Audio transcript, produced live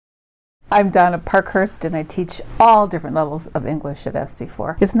I'm Donna Parkhurst, and I teach all different levels of English at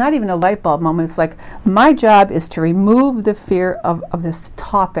SC4. It's not even a light bulb moment. It's like my job is to remove the fear of this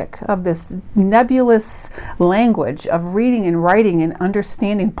topic, of this nebulous language of reading and writing and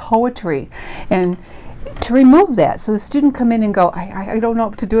understanding poetry, and to remove that so the student come in and go, I don't know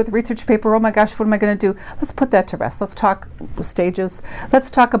what to do with the research paper. Oh my gosh, what am I going to do? Let's put that to rest. Let's talk stages. Let's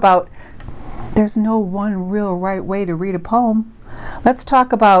talk about there's no one real right way to read a poem. Let's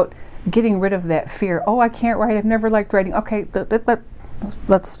talk about getting rid of that fear. Oh, I can't write. I've never liked writing. Okay,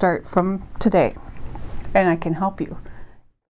 let's start from today, and I can help you.